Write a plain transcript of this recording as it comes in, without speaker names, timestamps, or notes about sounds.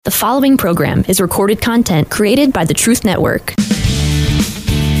The following program is recorded content created by the Truth Network.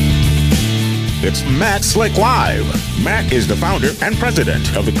 It's Matt Slick Live. Matt is the founder and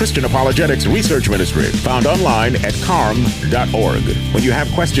president of the Christian Apologetics Research Ministry, found online at carm.org. When you have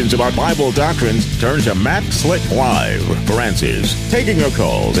questions about Bible doctrines, turn to Matt Slick Live for answers. Taking your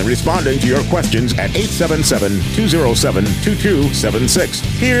calls and responding to your questions at 877-207-2276.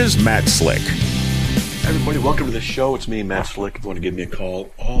 Here's Matt Slick. Everybody, welcome to the show. It's me, Matt Slick. If you want to give me a call,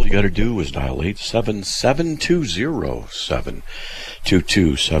 all you got to do is dial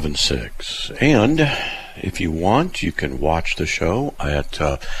 877-207-2276. And if you want, you can watch the show at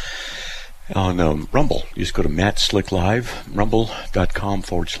on Rumble. You just go to Matt Slick Live,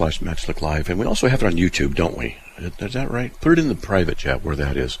 rumble.com/Matt Slick Live. And we also have it on YouTube, don't we? Is that right? Put it in the private chat where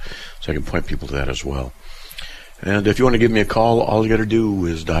that is, so I can point people to that as well. And if you want to give me a call, all you got to do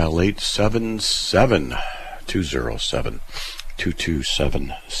is dial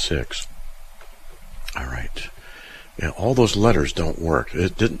 877-207-2276. All right. Yeah, all those letters don't work.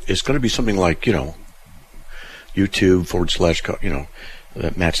 It's going to be something like, YouTube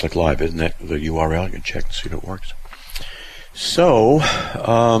 / Matt Slick Live. Isn't that the URL? You can check and see if it works. So,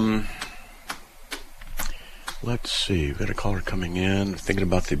 let's see. We've got a caller coming in, thinking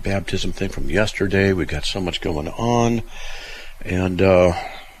about the baptism thing from yesterday. We've got so much going on. And trying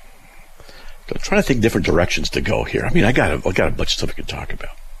to think different directions to go here. I mean, I got a bunch of stuff we could talk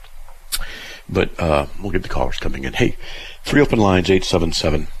about. But we'll get the callers coming in. Hey, 3 open lines,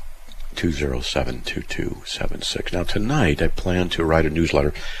 877-207-2276. Now, tonight, I plan to write a newsletter.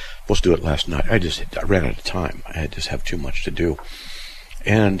 I was supposed to do it last night. I ran out of time. I just have too much to do.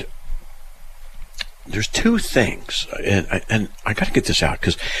 And there's two things, and I got to get this out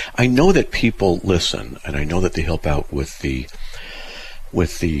because I know that people listen, and I know that they help out with the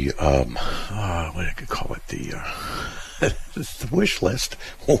what do I call it, the wish list.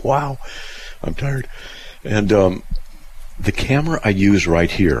 Oh, wow, I'm tired. And the camera I use right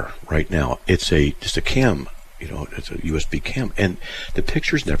here, right now, it's just a cam, it's a USB cam, and the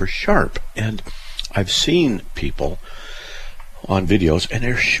picture's never sharp. And I've seen people on videos, and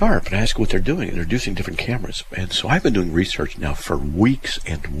they're sharp, and I ask what they're doing, and they're using different cameras. And so I've been doing research now for weeks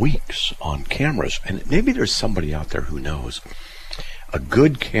and weeks on cameras, and maybe there's somebody out there who knows a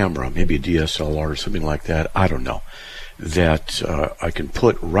good camera, maybe a DSLR or something like that, I don't know, that I can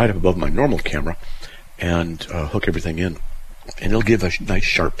put right up above my normal camera and hook everything in, and it'll give a nice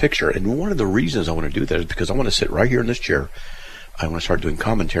sharp picture. And one of the reasons I want to do that is because I want to sit right here in this chair. I want to start doing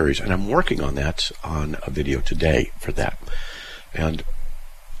commentaries, and I'm working on that on a video today for that. And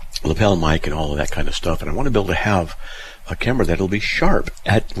lapel mic and all of that kind of stuff. And I want to be able to have a camera that'll be sharp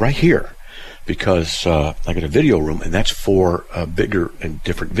right here, because I got a video room, and that's for bigger and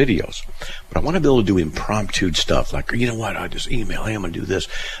different videos. But I want to be able to do impromptu stuff, like, you know what, I just email, hey, I'm going to do this.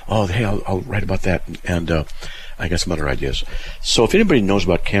 Oh, hey, I'll write about that. And I got some other ideas. So if anybody knows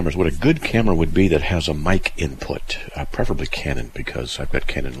about cameras, what a good camera would be that has a mic input, preferably Canon, because I've got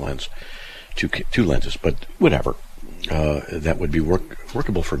Canon lens, two lenses, but whatever. That would be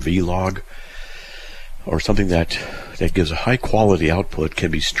workable for vlog, or something that gives a high quality output,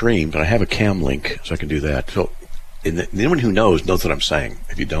 can be streamed. And I have a cam link, so I can do that. So anyone who knows what I'm saying.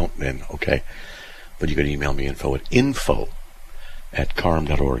 If you don't, then okay. But you can email me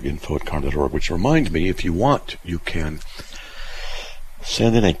info@carm.org, info@carm.org, which reminds me, if you want, you can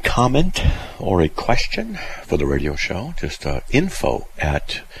send in a comment or a question for the radio show. Just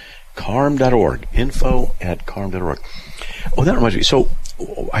info@carm.org, info@carm.org. Oh, that reminds me. So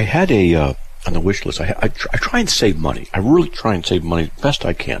I had on the wish list, I try and save money. I really try and save money the best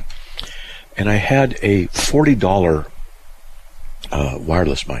I can. And I had a $40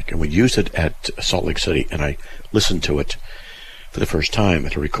 wireless mic, and we used it at Salt Lake City, and I listened to it for the first time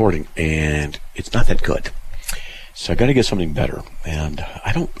at a recording, and it's not that good. So I got to get something better. And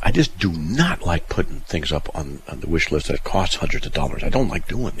I just do not like putting things up on the wish list that costs hundreds of dollars. I don't like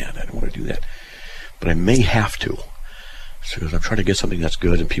doing that. I don't want to do that. But I may have to. So I'm trying to get something that's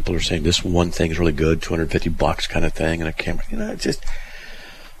good, and people are saying this one thing is really good, $250 kind of thing, and a camera. It's just,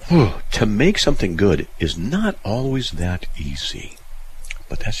 to make something good is not always that easy.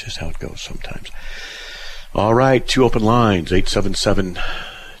 But that's just how it goes sometimes. All right, 2 open lines,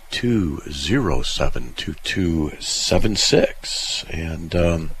 877-207-2276. And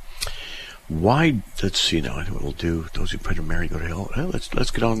let's see now, I know what we'll do. Those who pray to Mary go to hell. Well,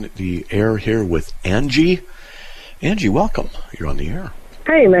 let's get on the air here with Angie. Angie, welcome. You're on the air.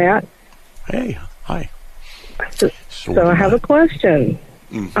 Hey, Matt. Hey, hi. So I have a question.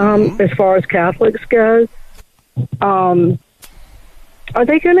 Mm-hmm. As far as Catholics go, are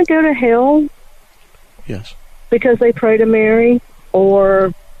they going to go to hell? Yes. Because they pray to Mary?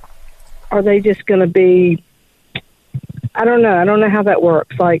 Or are they just going to be, I don't know how that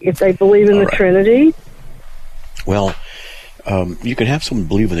works. Like, if they believe in the Trinity? Well, you can have someone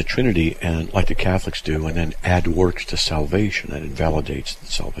believe in the Trinity, and like the Catholics do, and then add works to salvation, and it invalidates the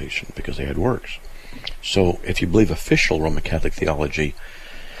salvation because they add works. So if you believe official Roman Catholic theology,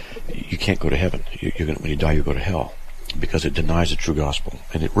 you can't go to heaven. When you die, you go to hell, because it denies the true gospel,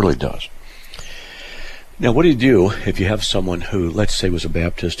 and it really does. Now, what do you do if you have someone who, let's say, was a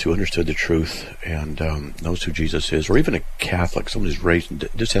Baptist who understood the truth and knows who Jesus is, or even a Catholic, someone who's raised and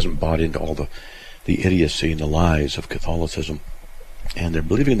just hasn't bought into all the idiocy and the lies of Catholicism, and they're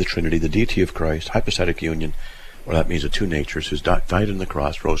believing in the Trinity, the deity of Christ, hypostatic union, well, that means the two natures, who's died on the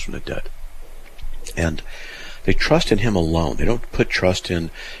cross, rose from the dead. And they trust in him alone. They don't put trust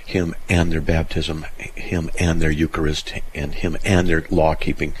in him and their baptism, him and their Eucharist, and him and their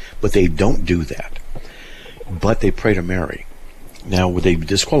law-keeping, but they don't do that. But they pray to Mary. Now, would they be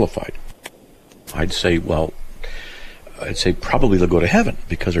disqualified? I'd say probably they'll go to heaven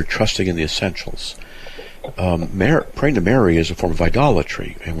because they're trusting in the essentials. Praying to Mary is a form of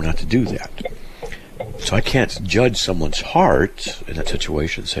idolatry, and we're not to do that. So I can't judge someone's heart in that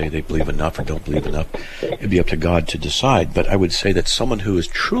situation, say they believe enough or don't believe enough. It'd be up to God to decide. But I would say that someone who is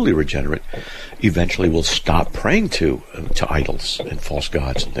truly regenerate eventually will stop praying to idols and false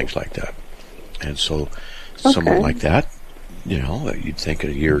gods and things like that. And so someone like that, you'd think in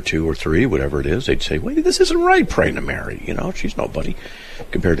a year or 2 or 3, whatever it is, they'd say, wait, this isn't right, praying to Mary. She's nobody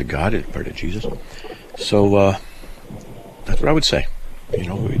compared to God and compared to Jesus. So that's what I would say.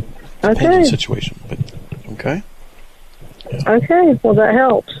 It depends on the situation. But okay. Yeah. Okay, well, that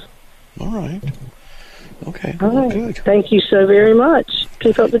helps. All right. Okay. All right. Good. Thank you so very much.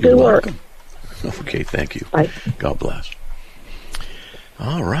 Keep up the good work. Okay, thank you. Bye. God bless.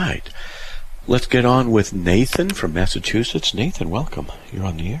 All right. Let's get on with Nathan from Massachusetts. Nathan, welcome. You're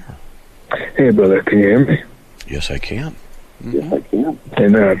on the air. Hey, brother. Can you hear me? Yes, I can. Mm-hmm. Yes, I can. Hey,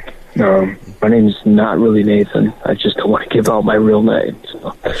 man. My name's not really Nathan. I just don't want to give out my real name.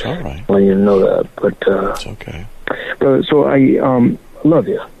 So that's all right. I want you to know that. But it's okay. So I love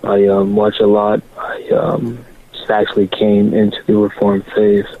you. I watch a lot. I just actually came into the Reformed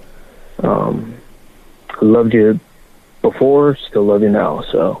faith. I loved you before, still love you now.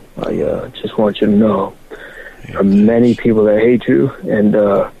 So I just want you to know there are many people that hate you, and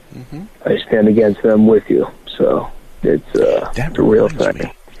I stand against them with you. So it's a real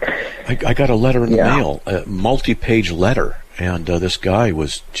thing. I got a letter in the mail, a multi-page letter, and this guy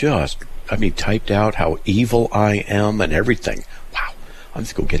was typed out how evil I am and everything. Wow. I'm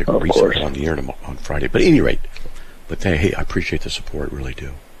just going to get it researched on the air on Friday. But at any rate, hey, I appreciate the support, really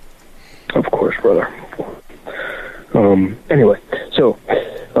do. Of course, brother. Anyway, so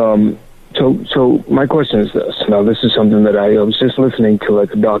my question is this. Now, this is something that I was just listening to,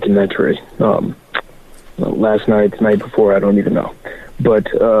 like a documentary last night, the night before, I don't even know. But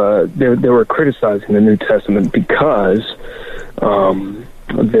they were criticizing the New Testament because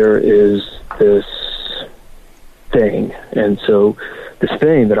there is this thing. And so this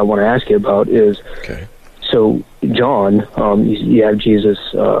thing that I want to ask you about is, so John, you have Jesus,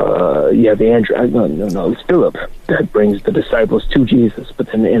 you have Andrew, no, it's Philip that brings the disciples to Jesus.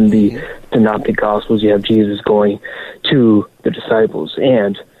 But then in the Synoptic Gospels, you have Jesus going to the disciples.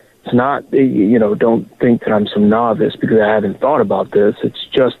 And it's not, don't think that I'm some novice because I haven't thought about this. It's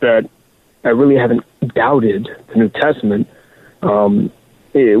just that I really haven't doubted the New Testament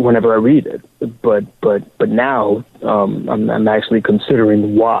whenever I read it. But now I'm actually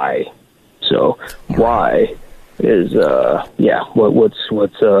considering why. So why is what's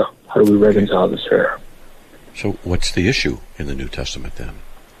how do we reconcile this here? So what's the issue in the New Testament then?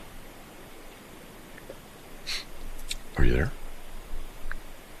 Are you there?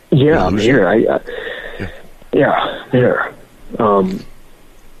 Yeah, I'm here. Here. No,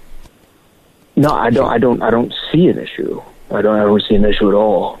 I don't see an issue. I don't see an issue at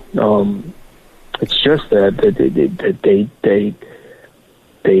all. It's just that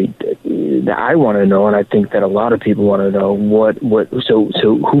I want to know, and I think that a lot of people want to know so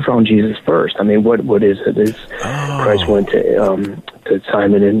who found Jesus first? I mean, what is it? Is Christ went to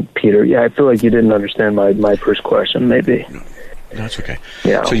Simon and Peter? Yeah, I feel like you didn't understand my first question, maybe. No, that's okay.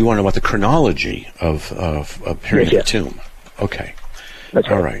 Yeah. So you want to know about the chronology of appearing at the tomb? Okay. That's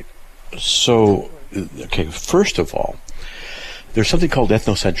right. All right. So, first of all, there's something called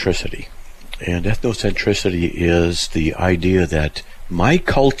ethnocentricity. And ethnocentricity is the idea that my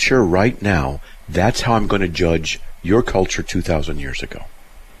culture right now, that's how I'm going to judge your culture 2,000 years ago.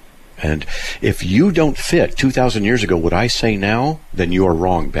 And if you don't fit 2,000 years ago what I say now, then you are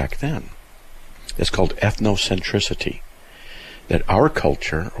wrong back then. That's called ethnocentricity. that our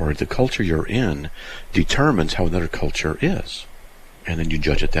culture, or the culture you're in, determines how another culture is. And then you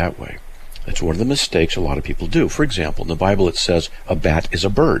judge it that way. That's one of the mistakes a lot of people do. For example, in the Bible it says a bat is a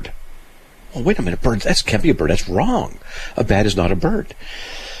bird. Well, wait a minute, bird, that can't be a bird. That's wrong. A bat is not a bird.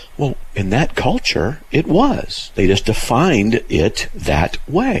 Well, in that culture, it was. They just defined it that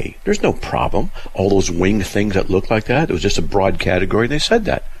way. There's no problem. All those winged things that look like that, it was just a broad category, and they said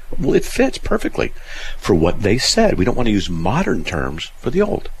that. Well, it fits perfectly for what they said. We don't want to use modern terms for the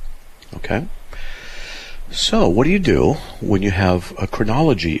old. Okay? So, what do you do when you have a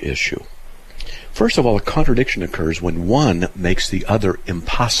chronology issue? First of all, a contradiction occurs when one makes the other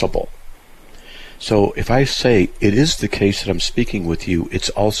impossible. So if I say, it is the case that I'm speaking with you, it's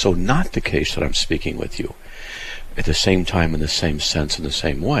also not the case that I'm speaking with you at the same time, in the same sense, in the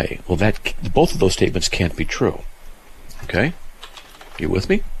same way. Well, both of those statements can't be true. Okay? You with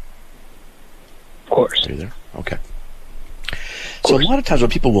me? Of course. Are you there? Okay. So a lot of times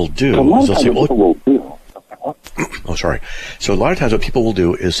what people will do is they'll say, oh, sorry. So a lot of times what people will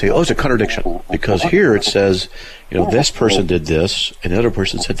do is say, it's a contradiction. Because here it says, this person did this, and the other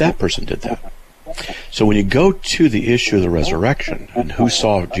person said that person did that. So when you go to the issue of the resurrection, and who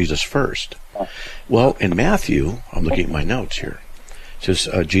saw Jesus first? Well, in Matthew, I'm looking at my notes here. It says,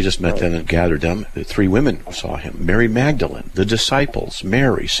 Jesus met them and gathered them. The 3 women saw him. Mary Magdalene, the disciples,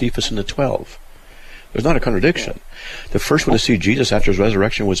 Mary, Cephas, and the 12. There's not a contradiction. The first one to see Jesus after his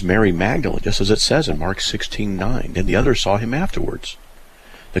resurrection was Mary Magdalene, just as it says in Mark 16:9. And the others saw him afterwards.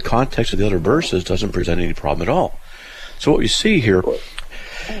 The context of the other verses doesn't present any problem at all. So what we see here,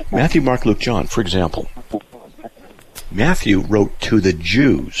 Matthew, Mark, Luke, John, for example. Matthew wrote to the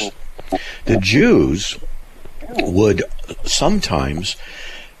Jews. The Jews would sometimes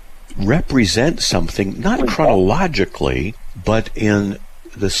represent something, not chronologically, but in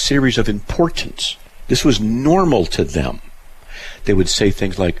the series of importance. This was normal to them. They would say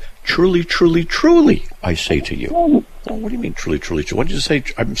things like, truly, truly, truly, I say to you. Well, what do you mean, truly, truly, truly? What did you say?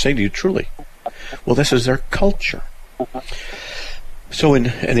 I'm saying to you, truly. Well, this is their culture. So, and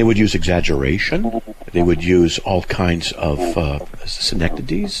they would use exaggeration. They would use all kinds of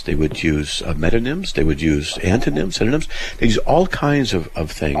synecdoches. They would use metonyms. They would use antonyms, synonyms. They use all kinds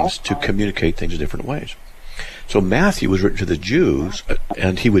of things to communicate things in different ways. So Matthew was written to the Jews,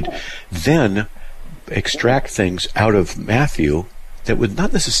 and he would then extract things out of Matthew that were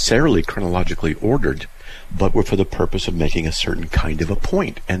not necessarily chronologically ordered, but were for the purpose of making a certain kind of a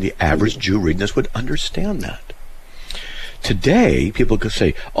point. And the average Jew reading this would understand that. Today, people could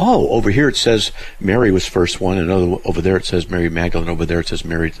say, over here it says Mary was first one, and over there it says Mary Magdalene, over there it says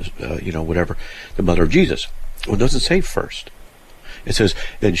Mary, whatever, the mother of Jesus. Well, it doesn't say first. It says,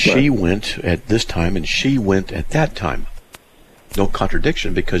 then she went at this time, and she went at that time. No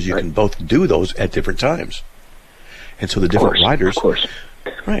contradiction, because you can both do those at different times. And so the different writers, the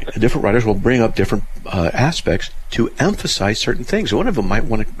different writers will bring up different aspects to emphasize certain things. One of them might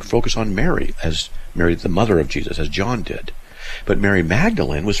want to focus on Mary, as Mary, the mother of Jesus, as John did. But Mary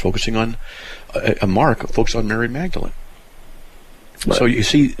Magdalene was focusing on, Mark focused on Mary Magdalene. Right. So you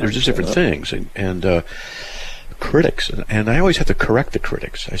see, there's just different things. And critics, and I always have to correct the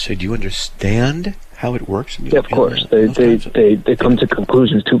critics. I say, do you understand how it works? And of course. They come to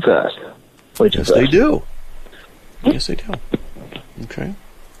conclusions too fast. Yes, they do. Yes, they do. Okay.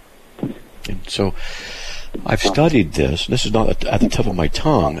 And so I've studied this. This is not at the tip of my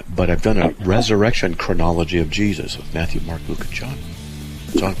tongue, but I've done a resurrection chronology of Jesus of Matthew, Mark, Luke, and John.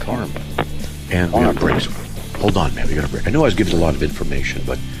 It's on Carm. And we got a break. Hold on, man. We got a break. I know I was giving a lot of information,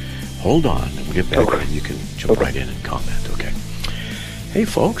 but hold on. We'll get back and you can jump right in and comment. Okay. Hey,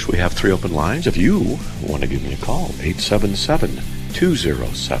 folks, we have 3 open lines. If you want to give me a call,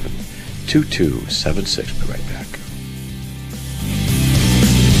 877-207-2276. Be right back.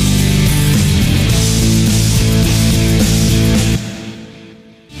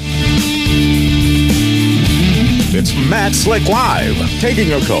 It's Matt Slick Live, taking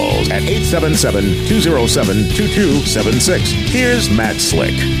your calls at 877-207-2276. Here's Matt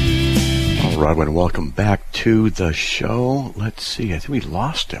Slick. All right, and welcome back to the show. Let's see, I think we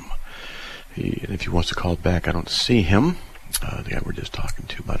lost him. If he wants to call back, I don't see him. The guy we're just talking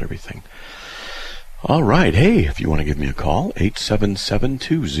to about everything. All right, hey, if you want to give me a call,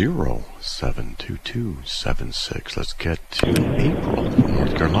 877-207-2276. Let's get to April from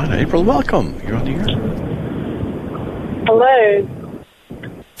North Carolina. April, welcome. You're on the air. Hello.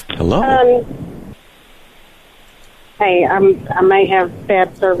 Hello. Hey, I may have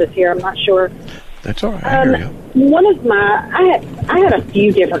bad service here. I'm not sure. That's all right. I hear you. One of I had a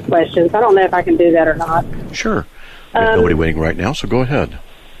few different questions. I don't know if I can do that or not. Sure. There's nobody waiting right now, so go ahead.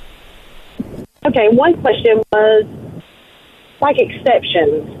 Okay. One question was, like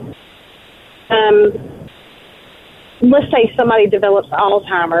exceptions. Let's say somebody develops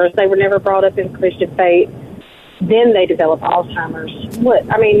Alzheimer's. They were never brought up in Christian faith. Then they develop Alzheimer's.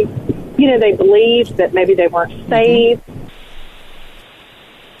 They believed that maybe they weren't saved.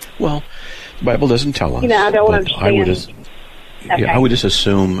 Well, the Bible doesn't tell us. I don't understand. I would just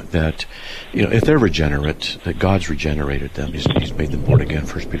assume that, if they're regenerate, that God's regenerated them. He's made them born again,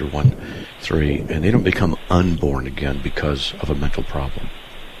 1 Peter 1:3, and they don't become unborn again because of a mental problem.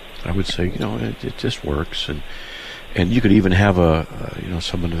 I would say, it just works, and you could even have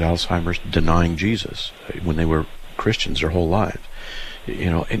someone with Alzheimer's denying Jesus when they were Christians their whole lives.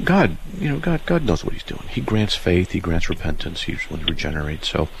 And God knows what He's doing. He grants faith, He grants repentance, He's when He regenerates.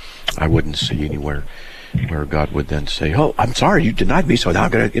 So I wouldn't see anywhere where God would then say, "Oh, I'm sorry, you denied me, so now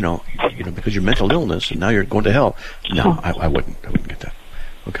I'm gonna, because of your mental illness, and now you're going to hell." No, I wouldn't get that.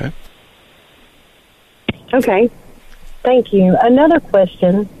 Okay. Okay. Thank you. Another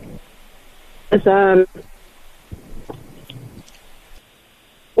question is,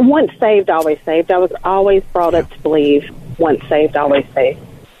 once saved, always saved. I was always brought up to believe once saved, always saved.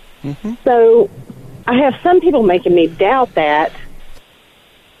 Mm-hmm. So I have some people making me doubt that.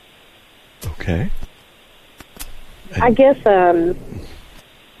 Okay. I guess I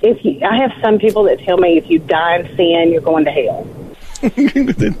have some people that tell me if you die in sin, you're going to hell.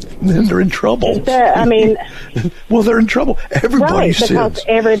 then they're in trouble. Well, they're in trouble. Everybody sins. Right, because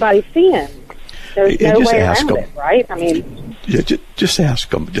everybody sins. There's no way around it, right? Just ask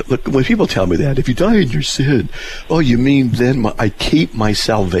them. Look, when people tell me that, if you die in your sin, oh, you mean then I keep my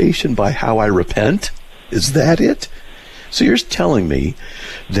salvation by how I repent? Is that it? So you're telling me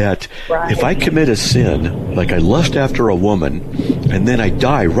that if I commit a sin, like I lust after a woman, and then I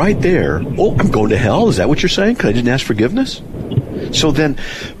die right there, I'm going to hell? Is that what you're saying? Because I didn't ask forgiveness? So then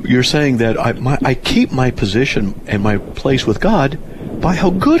you're saying that I keep my position and my place with God by how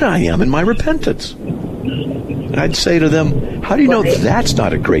good I am in my repentance. And I'd say to them, how do you know that's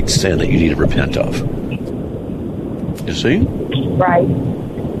not a great sin that you need to repent of? You see? Right.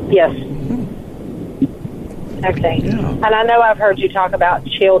 Yes. Okay. Yeah. And I know I've heard you talk about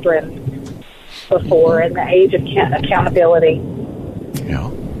children before and the age of accountability. Yeah.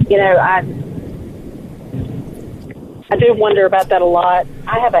 I do wonder about that a lot.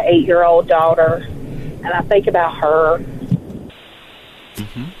 I have an 8-year-old daughter, and I think about her.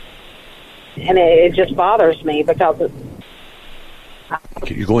 Mm-hmm. And it just bothers me because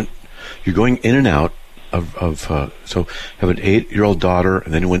you're going in and out of so have an 8-year-old daughter,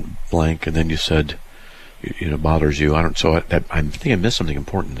 and then you went blank, and then you said bothers you. I think I missed something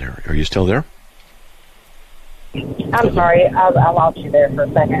important there. Are you still there? I'm sorry, I lost you there for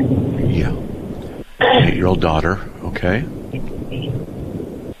a second. Yeah. 8-year-old daughter. Okay.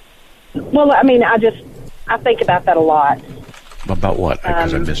 Well, I think about that a lot. About what?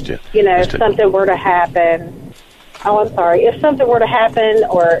 Because I missed it. If something were to happen. Oh, I'm sorry. If something were to happen,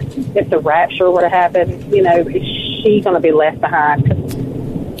 or if the rapture were to happen, is she going to be left behind?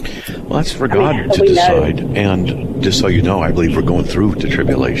 Well, that's for God to decide. And just so you know, I believe we're going through the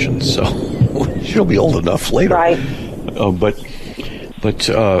tribulation, so she'll be old enough later. Right. But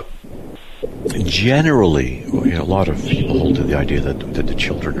generally, a lot of people hold to the idea that the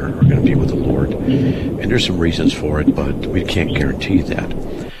children are going to be with the Lord, and there's some reasons for it, but we can't guarantee that.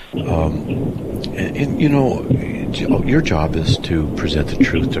 Your job is to present the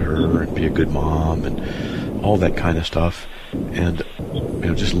truth to her and be a good mom and all that kind of stuff, and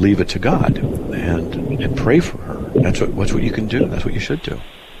just leave it to God and pray for her. That's what you can do. That's what you should do.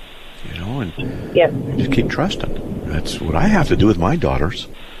 And just keep trusting. That's what I have to do with my daughters.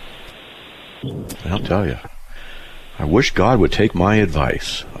 I'll tell you, I wish God would take my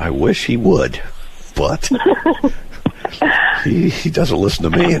advice. I wish He would, but he doesn't listen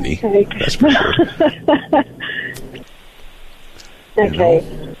to me, that's for sure. Okay.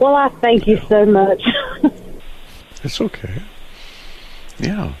 Well, I thank you so much. It's okay.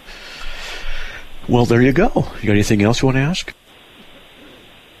 Yeah. Well, there you go. You got anything else you want to ask?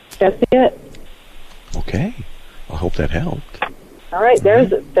 That's it. Okay. I hope that helped. All right.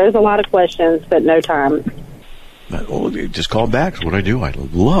 There's a lot of questions, but no time. Just call back. That's what I do. I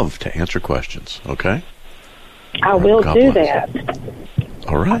love to answer questions. Okay? I will do that.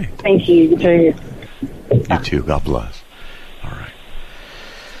 All right. Thank you. You too. You too. God bless. All right.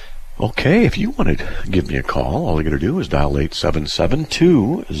 Okay, if you want to give me a call, all you got to do is dial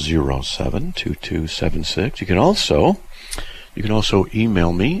 877-207-2276. You can also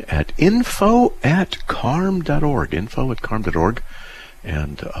email me at info@carm.org, info@carm.org,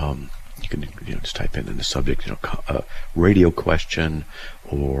 and you can just type in the subject, radio question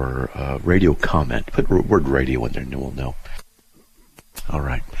or radio comment. Put word radio in there and we'll know. All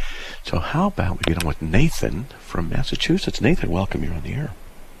right. So how about we get on with Nathan from Massachusetts? Nathan, welcome. You're on the air.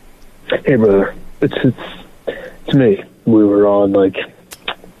 Hey, brother. It's me. We were on like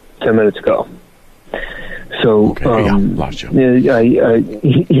 10 minutes ago. So, okay. Lost you. Yeah. I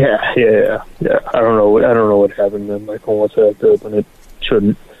don't know what happened. Then my phone was set up when it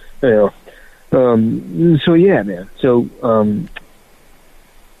shouldn't. So yeah, man. So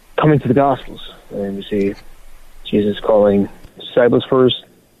coming to the Gospels, and we see Jesus calling disciples first,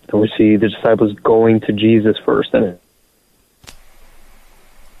 and we see the disciples going to Jesus first.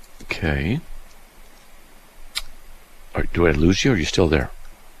 Okay. All right, do I lose you, or are you still there?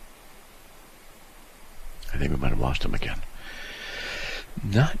 I think we might have lost him again.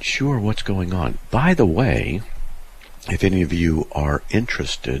 Not sure what's going on. By the way, if any of you are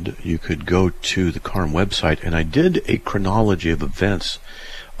interested, you could go to the Carm website, and I did a chronology of events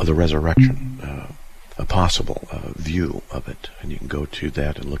of the resurrection, a possible view of it, and you can go to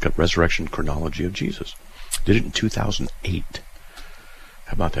that and look up Resurrection Chronology of Jesus. Did it in 2008.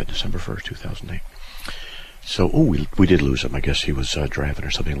 How about that? December 1st, 2008. So, we did lose him. I guess he was driving or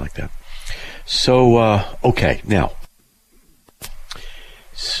something like that. So, okay, now.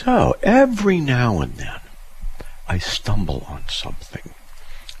 So, every now and then, I stumble on something.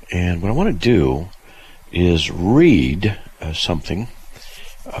 And what I want to do is read something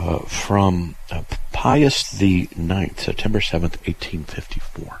from Pius IX, September 7th,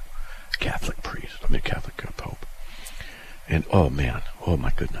 1854. Catholic priest, Catholic Pope. And, oh my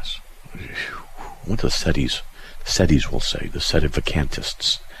goodness. What the Sedis will say, the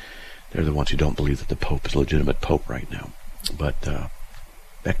Sedivacantists. They're the ones who don't believe that the Pope is a legitimate Pope right now. But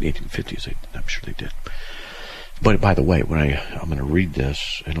back in the 1850s, I'm sure they did. But by the way, when I'm going to read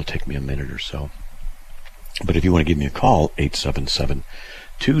this, it'll take me a minute or so. But if you want to give me a call,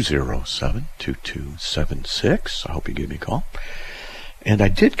 877-207-2276. I hope you give me a call. And I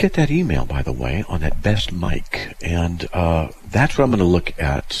did get that email, by the way, on that best mic. And that's what I'm going to look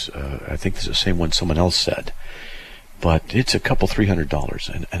at. I think this is the same one someone else said. But it's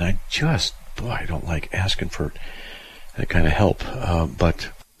 $200-300. And I just, I don't like asking for that kind of help. But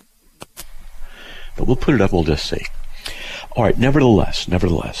we'll put it up. We'll just see. All right. Nevertheless.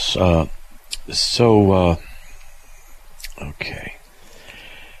 Okay.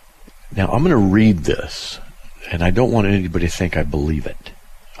 Now, I'm going to read this. And I don't want anybody to think I believe it.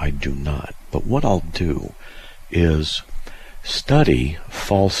 I do not. But what I'll do is study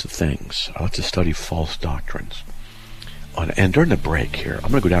false things. I like to study false doctrines. And during the break here,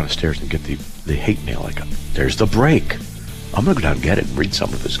 I'm going to go down the stairs and get the hate mail I got. There's the break. I'm going to go down and get it and read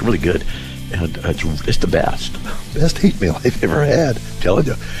some of it. It's really good. And it's the best hate mail I've ever had. I'm telling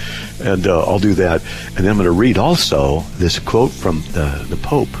you. And I'll do that. And then I'm going to read also this quote from the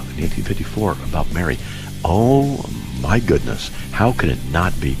Pope in 1854 about Mary. Oh, my goodness. How can it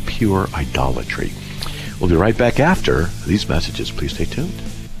not be pure idolatry? We'll be right back after these messages. Please stay tuned.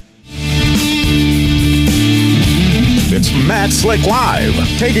 It's Matt Slick Live,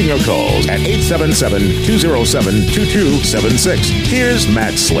 taking your calls at 877-207-2276. Here's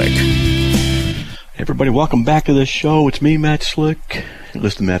Matt Slick. Everybody, welcome back to the show. It's me, Matt Slick.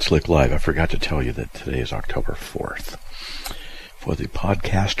 Listen to Matt Slick Live. I forgot to tell you that today is October 4th. For the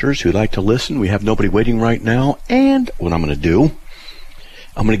podcasters who'd like to listen, we have nobody waiting right now. And what I'm going to do,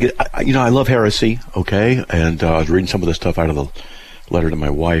 I'm going to get, I love heresy, okay? And I was reading some of the stuff out of the letter to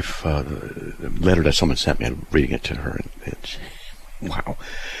my wife, the letter that someone sent me. I'm reading it to her. And it's, wow.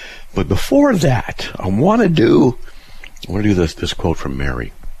 But before that, I want to do this quote from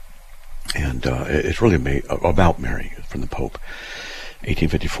Mary. And it's really about Mary from the Pope.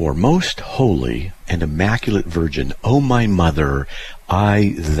 1854, Most Holy and Immaculate Virgin, O my Mother,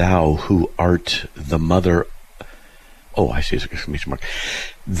 thou who art the mother,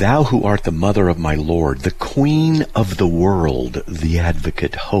 thou who art the mother of my Lord, the Queen of the world, the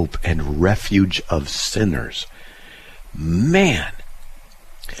advocate, hope, and refuge of sinners. Man,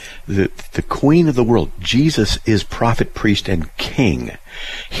 the Queen of the world. Jesus is prophet, priest, and king.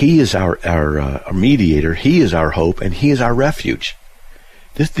 He is our mediator. He is our hope, and he is our refuge.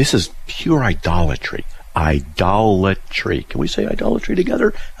 This is pure idolatry. Idolatry. Can we say idolatry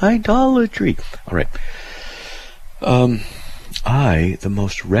together? Idolatry. All right. I, the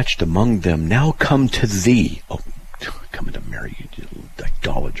most wretched among them, now come to thee. Oh, coming to Mary, you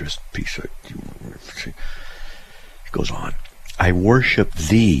idolatrous piece of... It goes on. I worship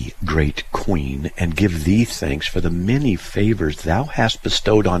thee, great Queen, and give thee thanks for the many favors thou hast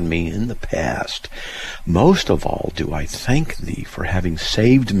bestowed on me in the past. Most of all do I thank thee for having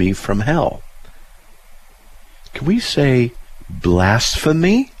saved me from hell. Can we say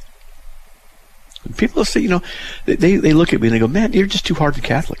blasphemy? People say, they look at me and they go, man, you're just too hard for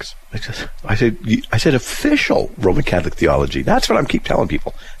Catholics. I said official Roman Catholic theology. That's what I keep telling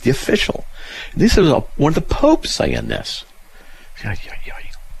people. The official. This is one of the popes saying this. Okay,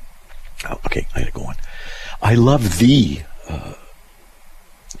 I gotta go on. I love thee.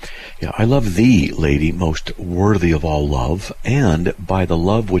 I love thee, lady, most worthy of all love, and by the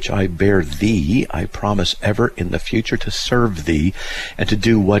love which I bear thee, I promise ever in the future to serve thee, and to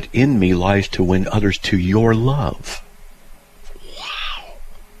do what in me lies to win others to your love. Wow.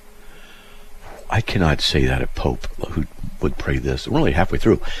 I cannot say that a pope who would pray this. We're only halfway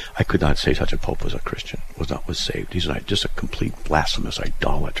through. I could not say such a pope was a Christian, was saved. He's not just a complete blasphemous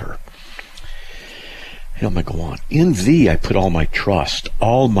idolater. I'm going to go on. In thee I put all my trust,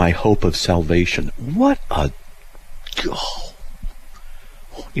 all my hope of salvation. What a...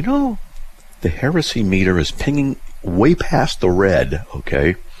 the heresy meter is pinging way past the red,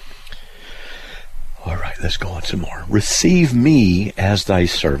 okay? All right, let's go on some more. Receive me as thy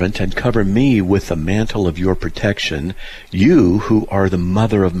servant and cover me with the mantle of your protection, you who are the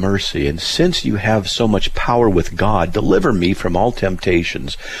mother of mercy. And since you have so much power with God, deliver me from all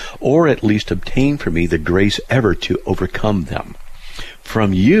temptations, or at least obtain for me the grace ever to overcome them.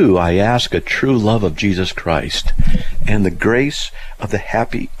 From you I ask a true love of Jesus Christ and the grace of a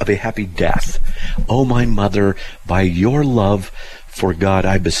happy death. O my mother, by your love for God,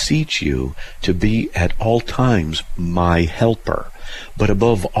 I beseech you to be at all times my helper, but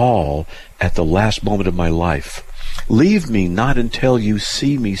above all, at the last moment of my life. Leave me not until you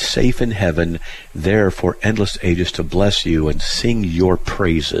see me safe in heaven, there for endless ages to bless you and sing your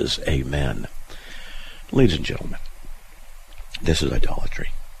praises. Amen. Ladies and gentlemen, this is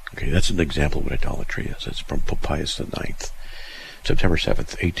idolatry. Okay, that's an example of what idolatry is. It's from Pope Pius IX, September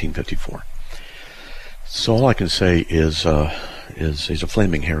 7th, 1854. So all I can say is he's a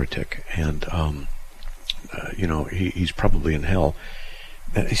flaming heretic, and he's probably in hell.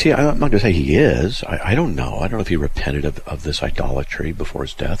 See, I'm not going to say he is. I don't know. I don't know if he repented of this idolatry before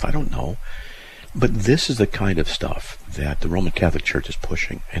his death. I don't know. But this is the kind of stuff that the Roman Catholic Church is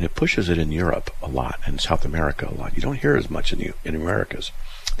pushing, and it pushes it in Europe a lot, and South America a lot. You don't hear as much in Americas,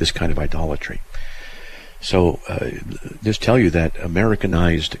 this kind of idolatry. So just tell you that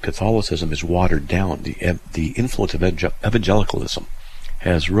Americanized Catholicism is watered down. The influence of evangelicalism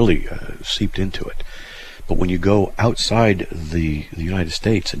has really seeped into it. But when you go outside the United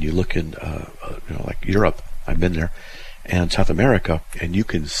States and you look in, like Europe, I've been there, and South America, and you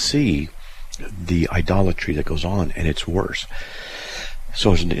can see the idolatry that goes on, and it's worse.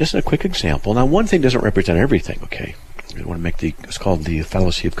 So just a quick example. Now, one thing doesn't represent everything, okay? I want to make it's called the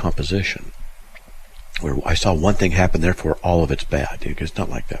fallacy of composition, where I saw one thing happen, therefore all of it's bad. It's not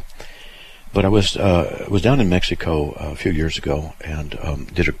like that. But I was down in Mexico a few years ago, and I'm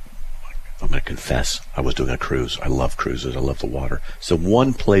going to confess, I was doing a cruise. I love cruises. I love the water. It's the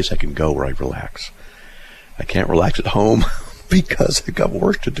one place I can go where I relax. I can't relax at home because I've got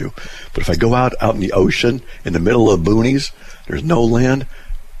work to do. But if I go out in the ocean, in the middle of the boonies, there's no land,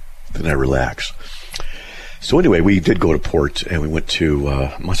 then I relax. So anyway, we did go to port, and we went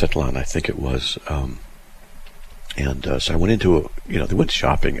to Mazatlan, I think it was. So I went into they went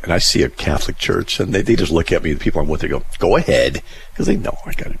shopping, and I see a Catholic church, and they just look at me, the people I'm with, they go ahead, because they know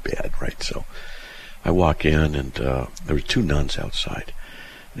I got it bad, right? So I walk in, and there were two nuns outside.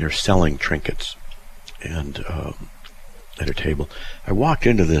 They're selling trinkets, and at a table. I walked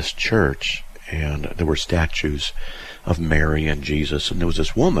into this church, and there were statues of Mary and Jesus, and there was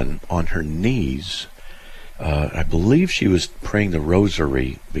this woman on her knees. I believe she was praying the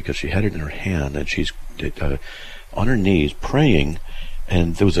rosary because she had it in her hand, and she's on her knees praying,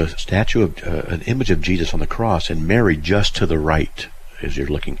 and there was a statue of an image of Jesus on the cross, and Mary just to the right as you're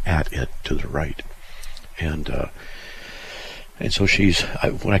looking at it, to the right. And so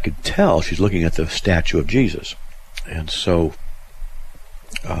what I could tell, she's looking at the statue of Jesus. And so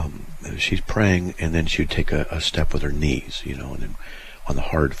she's praying, and then she'd take a step with her knees, and then on the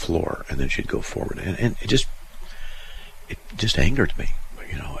hard floor, and then she'd go forward. And it just angered me,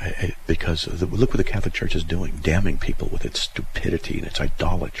 because look what the Catholic Church is doing, damning people with its stupidity and its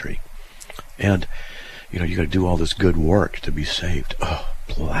idolatry. And, you got to do all this good work to be saved. Oh,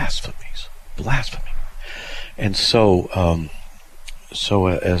 blasphemy. And so,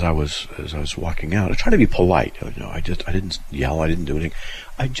 as I was walking out, I tried to be polite. I didn't yell. I didn't do anything.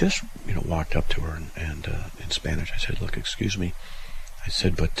 I just, walked up to her and in Spanish, I said, "Look, excuse me." I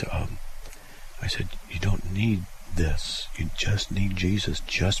said, "But you don't need this. You just need Jesus.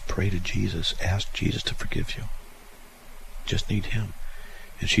 Just pray to Jesus. Ask Jesus to forgive you. Just need Him."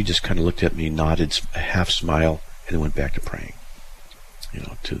 And she just kind of looked at me, nodded, a half smile, and then went back to praying.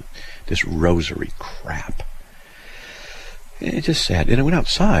 to this rosary crap. And it's just sad. And I went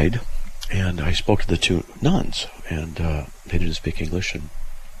outside, and I spoke to the two nuns, and they didn't speak English, and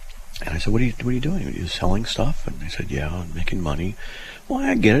I said, what are you doing? Are you selling stuff? And they said, yeah, I'm making money. Well,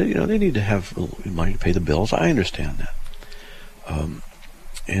 I get it. They need to have money to pay the bills. I understand that.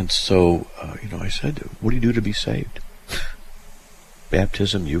 And so, I said, what do you do to be saved?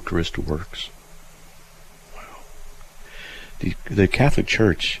 Baptism, Eucharist, works. Wow. The Catholic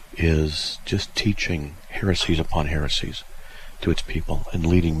Church is just teaching heresies upon heresies to its people and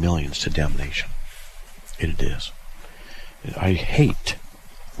leading millions to damnation. It is. I hate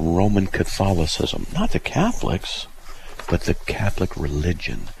Roman Catholicism, not the Catholics, but the Catholic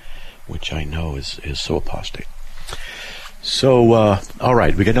religion, which I know is so apostate. So, all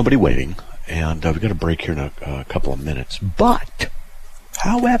right, we got nobody waiting, and we got a break here in a couple of minutes. But,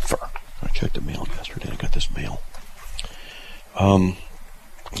 however, I checked the mail yesterday. I got this mail.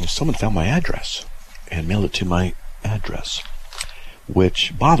 Someone found my address and mailed it to my address,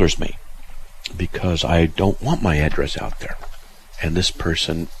 which bothers me because I don't want my address out there. And this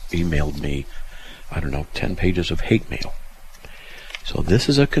person emailed me, 10 pages of hate mail. So this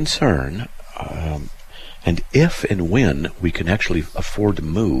is a concern. And if and when we can actually afford to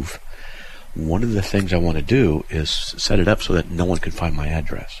move, one of the things I want to do is set it up so that no one can find my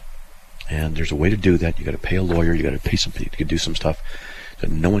address. And there's a way to do that. You got to pay a lawyer. You got to pay somebody to do some stuff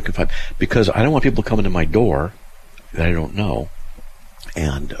that no one can find. Because I don't want people coming to my door that I don't know.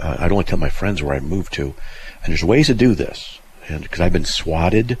 And I don't want to tell my friends where I moved to. And there's ways to do this. And because I've been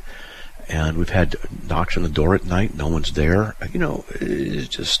swatted, and we've had knocks on the door at night, no one's there. It's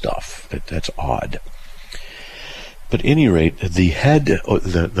just stuff that's odd. But at any rate, the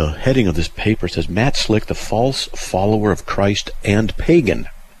heading of this paper says, Matt Slick, the false follower of Christ and pagan.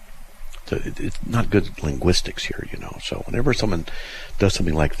 It's not good linguistics here, So whenever someone does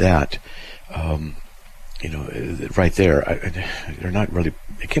something like that, right there, they're not really,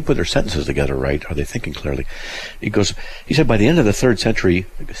 they can't put their sentences together right. Are they thinking clearly? He said, by the end of the 3rd century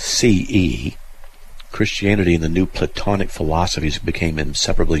CE, Christianity and the new Platonic philosophies became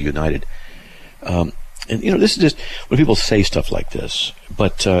inseparably united. And, this is just when people say stuff like this.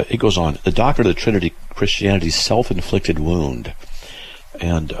 But it goes on. The Doctrine of the Trinity, Christianity's Self-Inflicted Wound.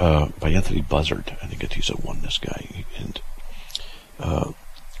 And by Anthony Buzzard. I think he's a oneness guy. And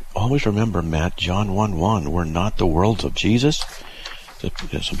always remember, Matt, John 1:1, we're not the worlds of Jesus.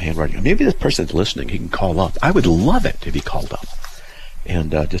 There's some handwriting. Maybe this person's listening. He can call up. I would love it if he called up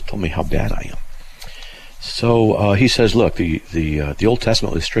and just told me how bad I am. So he says, look, the Old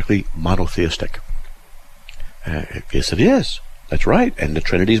Testament is strictly monotheistic. Yes, it is. That's right. And the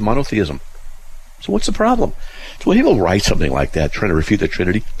Trinity is monotheism. So what's the problem? So when people write something like that, trying to refute the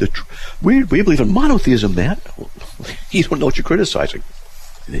Trinity, we believe in monotheism, Matt. You don't know what you're criticizing.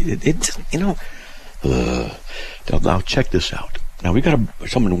 Now check this out. Now we got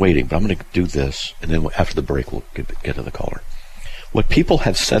someone waiting, but I'm going to do this, and then after the break we'll get to the caller. What people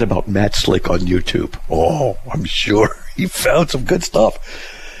have said about Matt Slick on YouTube. Oh, I'm sure he found some good stuff.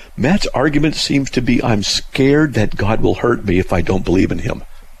 Matt's argument seems to be, I'm scared that God will hurt me if I don't believe in him.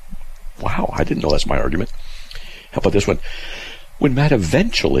 Wow, I didn't know that's my argument. How about this one? When Matt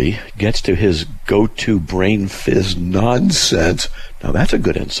eventually gets to his go-to brain fizz nonsense, now that's a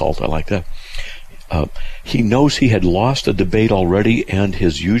good insult. I like that. He knows he had lost a debate already, and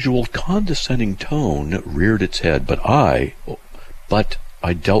his usual condescending tone reared its head. But I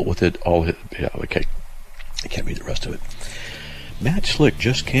dealt with it all. Yeah, okay. I can't read the rest of it. Matt Slick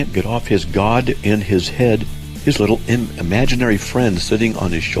just can't get off his God in his head, his little imaginary friend sitting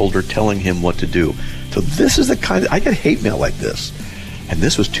on his shoulder telling him what to do. So this is the kind I get hate mail like this. And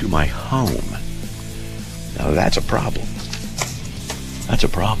this was to my home. Now that's a problem. That's a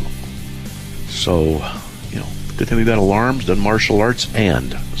problem. So, good thing we've got alarms, done martial arts,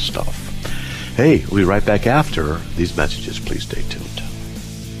 and stuff. Hey, we'll be right back after these messages. Please stay tuned.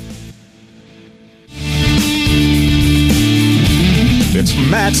 It's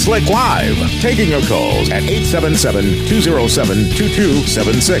Matt Slick Live, taking your calls at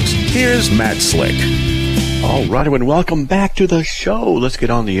 877-207-2276. Here's Matt Slick. All right, and welcome back to the show. Let's get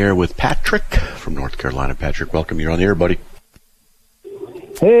on the air with Patrick from North Carolina. Patrick, welcome. You're on the air, buddy.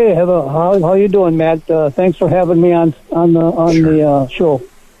 Hey, how you doing, Matt? Thanks for having me on the show.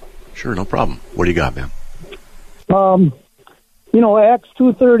 Sure, no problem. What do you got, man? Acts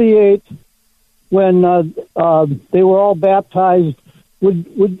 2:38, when they were all baptized,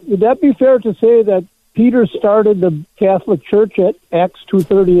 would that be fair to say that Peter started the Catholic Church at Acts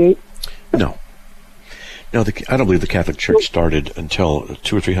 2:38? No, I don't believe the Catholic Church started until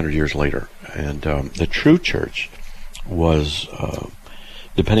 200 or 300 years later, and the true church was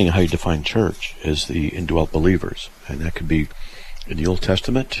depending on how you define church, is the indwelt believers. And that could be in the Old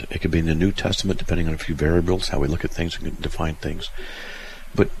Testament, it could be in the New Testament, depending on a few variables, how we look at things and define things.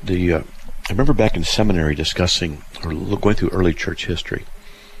 But I remember back in seminary discussing, or going through early church history,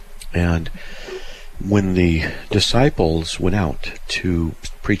 and when the disciples went out to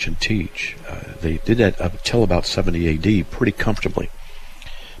preach and teach, they did that up until about 70 AD pretty comfortably.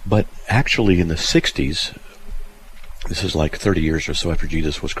 But actually in the 60s, this is like 30 years or so after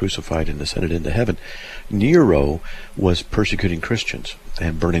Jesus was crucified and ascended into heaven, Nero was persecuting Christians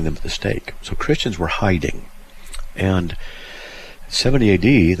and burning them at the stake. So Christians were hiding. And 70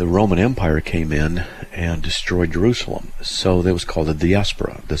 AD, the Roman Empire came in and destroyed Jerusalem. So that was called the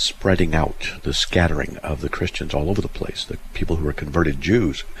diaspora, the spreading out, the scattering of the Christians all over the place. The people who were converted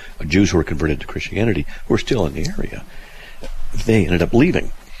Jews who were converted to Christianity, who were still in the area, they ended up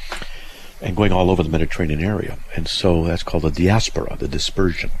leaving and going all over the Mediterranean area. And so that's called the diaspora, the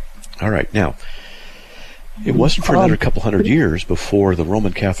dispersion. All right, now, it wasn't for another couple hundred years before the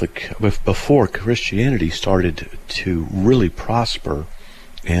Roman Catholic, before Christianity started to really prosper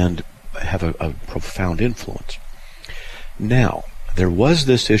and have a profound influence. Now, there was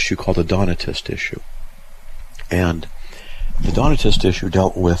this issue called the Donatist issue. And the Donatist issue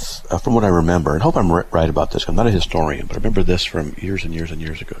dealt with, from what I remember, and I hope I'm right about this, I'm not a historian, but I remember this from years and years and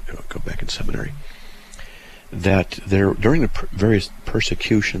years ago, go back in seminary, that there, during the various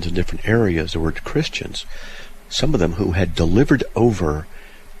persecutions in different areas, there were Christians, some of them who had delivered over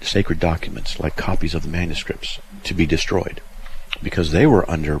sacred documents, like copies of the manuscripts, to be destroyed, because they were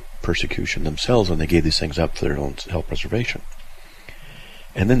under persecution themselves, and they gave these things up for their own self-preservation.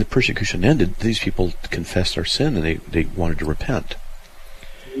 And then the persecution ended, these people confessed their sin, and they wanted to repent.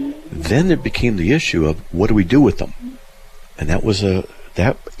 Then it became the issue of, what do we do with them? And that was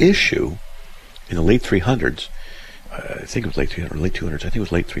that issue in the late 300s, I think it was late 300s, or late 200s, I think it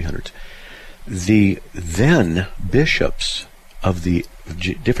was late 300s. The then bishops of the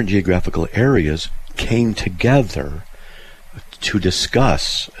different geographical areas came together to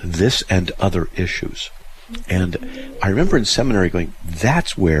discuss this and other issues. And I remember in seminary going,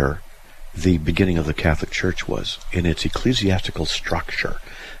 that's where the beginning of the Catholic Church was, in its ecclesiastical structure,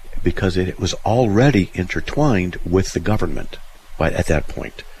 because it was already intertwined with the government at that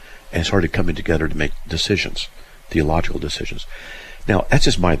point, and started coming together to make decisions, theological decisions. Now, that's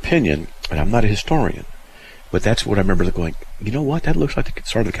just my opinion, and I'm not a historian, but that's what I remember going, you know what, that looks like the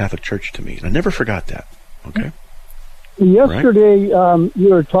start of the Catholic Church to me. And I never forgot that, okay? Yesterday, you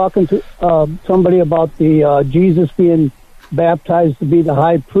were talking to somebody about the Jesus being baptized to be the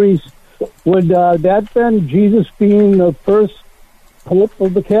high priest. Would that then Jesus being the first pope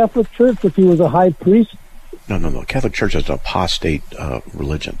of the Catholic Church if he was a high priest? No. Catholic Church is an apostate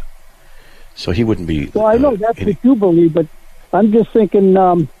religion. So he wouldn't be... Well, I know that's what you believe, but I'm just thinking,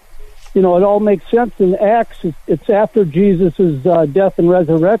 it all makes sense in Acts. It's after Jesus' death and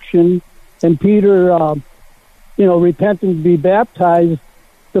resurrection, and Peter... repenting to be baptized,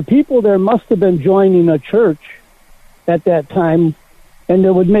 the people there must have been joining a church at that time, and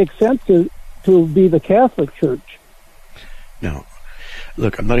it would make sense to be the Catholic Church. Now,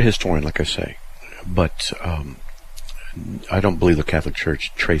 look, I'm not a historian, like I say, but I don't believe the Catholic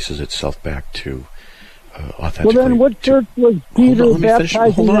Church traces itself back to authentically. Well, then what church was Peter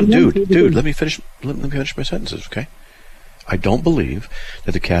baptizing? Hold on, dude, let me finish my sentences, okay? I don't believe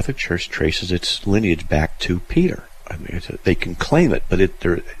that the Catholic Church traces its lineage back to Peter. I mean, they can claim it, but it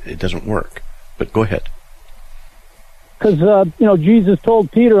doesn't work. But go ahead. Because, Jesus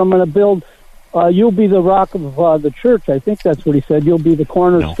told Peter, I'm going to build, you'll be the rock of the church. I think that's what he said. You'll be the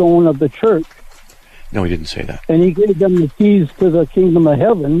cornerstone of the church. No, he didn't say that. And he gave them the keys to the kingdom of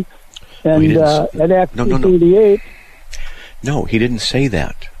heaven. And at Acts 2:38... No, he didn't say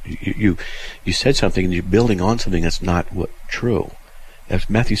that. You said something, and you're building on something that's not true. That's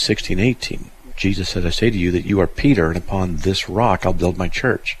Matthew 16:18. Jesus said, I say to you that you are Peter, and upon this rock I'll build my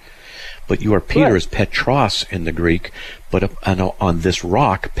church. But you are Peter is Petros in the Greek, but on this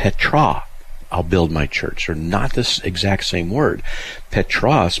rock, Petra, I'll build my church. They're not this exact same word.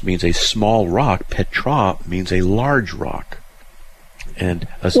 Petros means a small rock. Petra means a large rock. And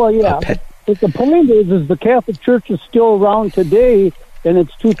but the point is the Catholic Church is still around today, and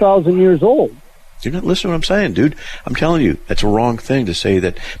it's 2,000 years old. You're not listening to what I'm saying, dude. I'm telling you, that's a wrong thing to say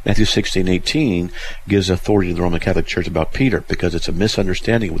that Matthew 16:18 gives authority to the Roman Catholic Church about Peter, because it's a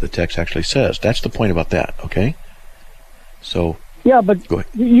misunderstanding of what the text actually says. That's the point about that, okay? So, yeah, but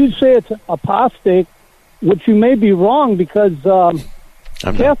you say it's apostate, which you may be wrong, because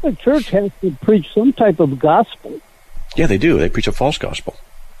Catholic Church has to preach some type of gospel. Yeah, they do. They preach a false gospel.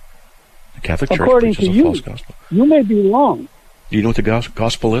 The Catholic Church According preaches to a false gospel. You may be wrong. Do you know what the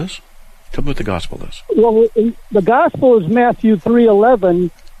gospel is? Tell me what the gospel is. Well, the gospel is Matthew 3:11,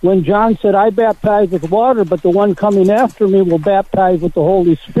 when John said, I baptize with water, but the one coming after me will baptize with the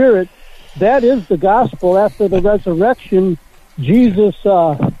Holy Spirit. That is the gospel. After the resurrection, Jesus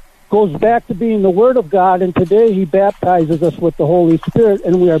goes back to being the Word of God, and today he baptizes us with the Holy Spirit,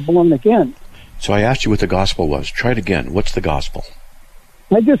 and we are born again. So I asked you what the gospel was. Try it again. What's the gospel?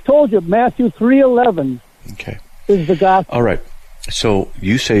 I just told you, Matthew 3:11 is the gospel. All right. So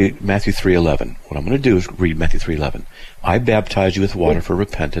you say Matthew 3:11. What I'm going to do is read Matthew 3:11. I baptize you with water for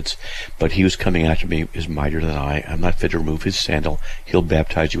repentance, but he who's coming after me is mightier than I. I'm not fit to remove his sandal. He'll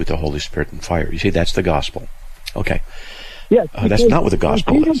baptize you with the Holy Spirit and fire. You say that's the gospel. Okay. Yes, that's not what the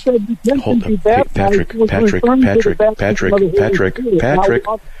gospel is. Hold on. Patrick,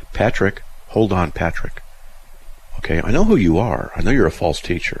 hold on, Patrick. Okay, I know who you are. I know you're a false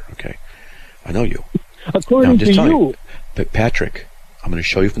teacher. Okay, I know you. According to you. But Patrick, I'm going to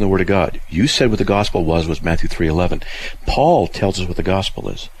show you from the Word of God. You said what the gospel was Matthew 3:11. Paul tells us what the gospel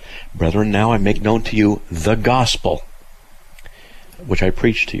is. Brethren, now I make known to you the gospel, which I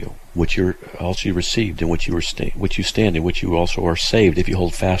preached to you, which you also received, in which you stand, in which you also are saved, if you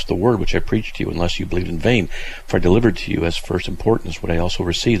hold fast the word which I preached to you, unless you believed in vain. For I delivered to you as first importance what I also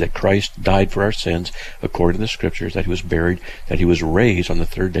received, that Christ died for our sins according to the Scriptures, that he was buried, that he was raised on the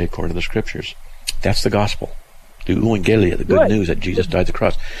third day according to the Scriptures. That's the gospel. The Euangelia, the good news that Jesus died on the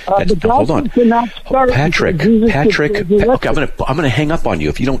cross. Hold on, Patrick. Okay, I'm going to hang up on you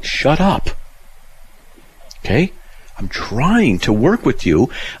if you don't shut up. Okay, I'm trying to work with you.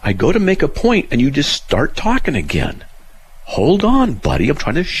 I go to make a point, and you just start talking again. Hold on, buddy. I'm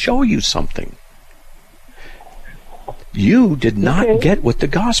trying to show you something. You did not get what the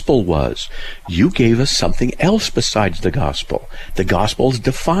gospel was. You gave us something else besides the gospel. The gospel is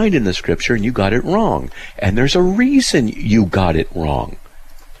defined in the Scripture, and you got it wrong. And there's a reason you got it wrong.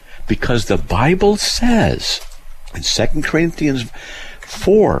 Because the Bible says in 2 Corinthians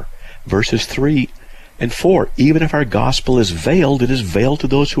 4, verses 3 and 4, even if our gospel is veiled, it is veiled to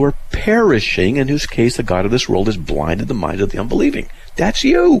those who are perishing, in whose case the God of this world has blinded the minds of the unbelieving. That's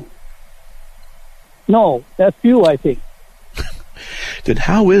you. No, that's you, I think. Then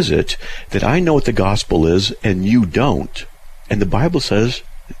how is it that I know what the gospel is and you don't? And the Bible says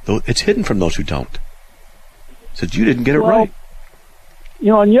it's hidden from those who don't. It says you didn't get it right. You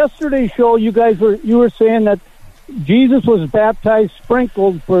know, on yesterday's show, you were saying that Jesus was baptized,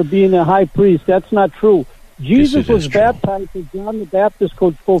 sprinkled for being a high priest. That's not true. Jesus was baptized so John the Baptist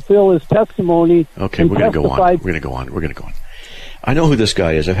could fulfill his testimony. Okay, we're going to go on. I know who this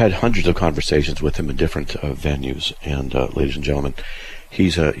guy is. I've had hundreds of conversations with him in different venues. And ladies and gentlemen,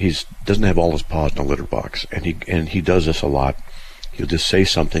 he's doesn't have all his paws in a litter box, and he does this a lot. He'll just say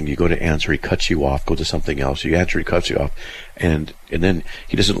something, you go to answer, he cuts you off, go to something else. You answer, he cuts you off, and then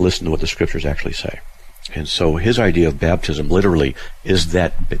he doesn't listen to what the Scriptures actually say. And so his idea of baptism literally is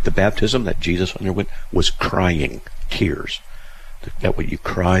that the baptism that Jesus underwent was crying tears. That way you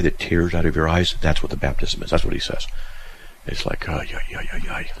cry the tears out of your eyes. That's what the baptism is. That's what he says. It's like,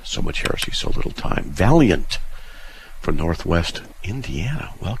 so much heresy, so little time. Valiant from Northwest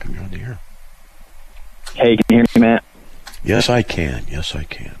Indiana. Welcome, you're on the air. Hey, can you hear me, Matt? Yes, I can.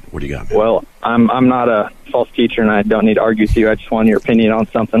 What do you got, man? Well, I'm not a false teacher, and I don't need to argue with you. I just want your opinion on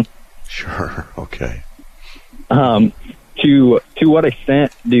something. Sure, okay. To what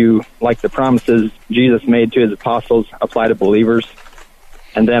extent do, like, the promises Jesus made to his apostles apply to believers?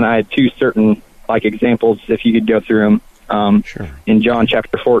 And then I had two certain, like, examples, if you could go through them. Sure. In John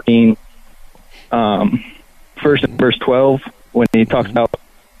chapter 14, first in verse 12, when he talks about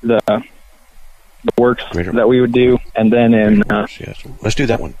the works that we would do, and then in yes. Let's do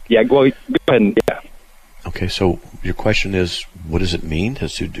that one. Yeah, go ahead and Okay, so your question is, what does it mean to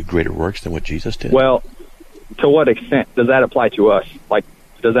do greater works than what Jesus did? Well, to what extent does that apply to us? Like,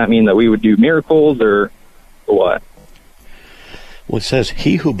 does that mean that we would do miracles, or what? Well, it says,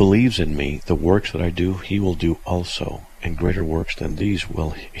 he who believes in me, the works that I do, he will do also. And greater works than these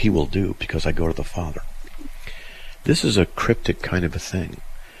he will do, because I go to the Father. This is a cryptic kind of a thing.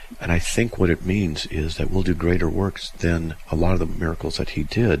 And I think what it means is that we'll do greater works than a lot of the miracles that he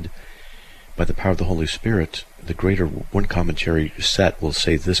did by the power of the Holy Spirit. The greater, one commentary set will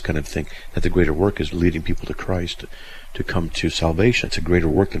say this kind of thing, that the greater work is leading people to Christ, to come to salvation. It's a greater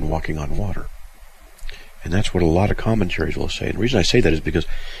work than walking on water. And that's what a lot of commentaries will say. And the reason I say that is because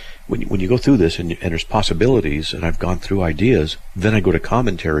when you go through this and there's possibilities, and I've gone through ideas, then I go to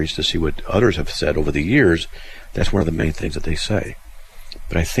commentaries to see what others have said over the years. That's one of the main things that they say.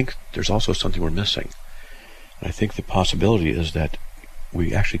 But I think there's also something we're missing. And I think the possibility is that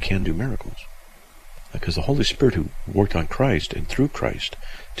we actually can do miracles. Because the Holy Spirit who worked on Christ and through Christ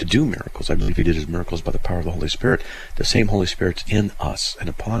to do miracles, I believe he did his miracles by the power of the Holy Spirit. The same Holy Spirit's in us and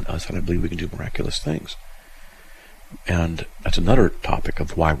upon us, and I believe we can do miraculous things. And that's another topic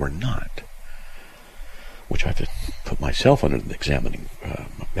of why we're not, which I have to put myself under the examining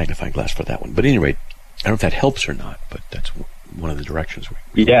magnifying glass for that one. But at any rate, I don't know if that helps or not, but that's one of the directions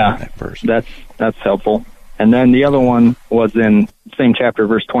we yeah, that verse. That's helpful. And then the other one was in same chapter,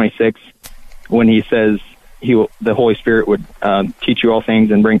 verse 26, when he says the Holy Spirit would teach you all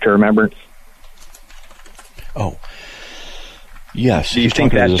things and bring to remembrance. Oh, yes. Do you He's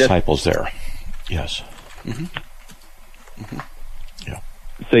think talking to the that disciples there? Yes. Mm-hmm. Mm-hmm. Yeah.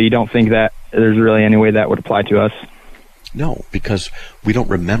 So you don't think that there's really any way that would apply to us? No, because we don't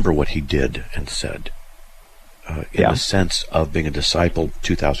remember what he did and said in the sense of being a disciple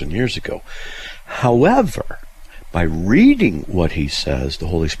 2,000 years ago. However, by reading what he says, the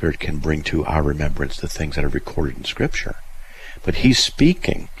Holy Spirit can bring to our remembrance the things that are recorded in Scripture. But he's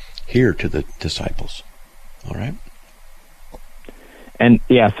speaking here to the disciples. All right? And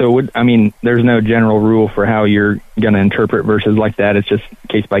so there's no general rule for how you're going to interpret verses like that. It's just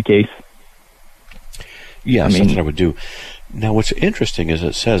case by case. Yes, that's what I would do. Now, what's interesting is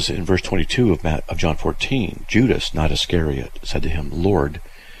it says in verse 22 of John 14, Judas, not Iscariot, said to him, Lord,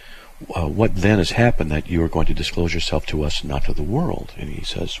 what then has happened that you are going to disclose yourself to us and not to the world? And he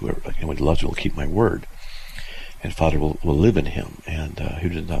says, when he loves me will keep my word, and Father will live in him, and who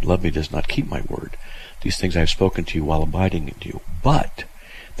does not love me does not keep my word. These things I have spoken to you while abiding in you. But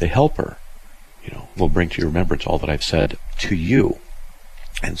the Helper, will bring to your remembrance all that I've said to you.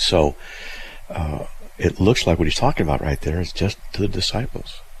 And so it looks like what he's talking about right there is just to the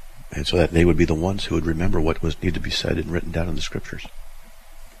disciples, and so that they would be the ones who would remember what was needed to be said and written down in the Scriptures.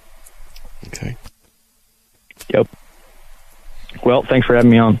 Okay. Yep. Well, thanks for having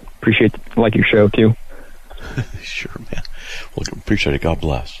me on. Appreciate your show too. Sure, man. Well, appreciate it. God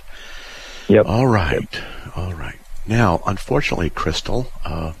bless. Yep. All right. All right. Now, unfortunately, Crystal,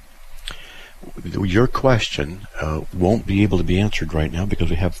 your question won't be able to be answered right now because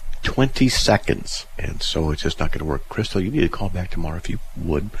we have 20 seconds, and so it's just not going to work. Crystal, you need to call back tomorrow if you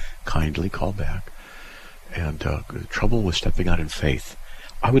would. Kindly call back. And the trouble with stepping out in faith,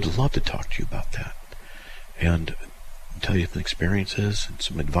 I would love to talk to you about that and tell you some experiences and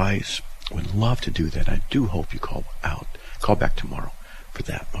some advice. I would love to do that. I do hope you call back tomorrow for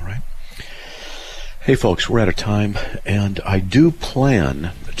that, all right? Hey, folks, we're out of time, and I do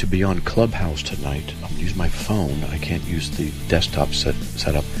plan to be on Clubhouse tonight. I'm going to use my phone. I can't use the desktop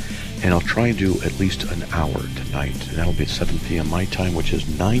setup, and I'll try and do at least an hour tonight, and that'll be at 7 p.m. my time, which is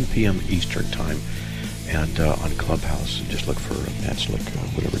 9 p.m. Eastern time, and on Clubhouse. And just look for Matt Slick,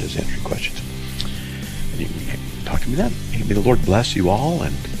 whatever it is, answering questions. And you can talk to me then. And may the Lord bless you all,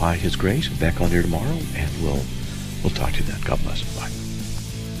 and by His grace, back on here tomorrow, and we'll talk to you then. God bless. Bye.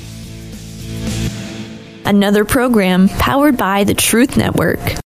 Another program powered by the Truth Network.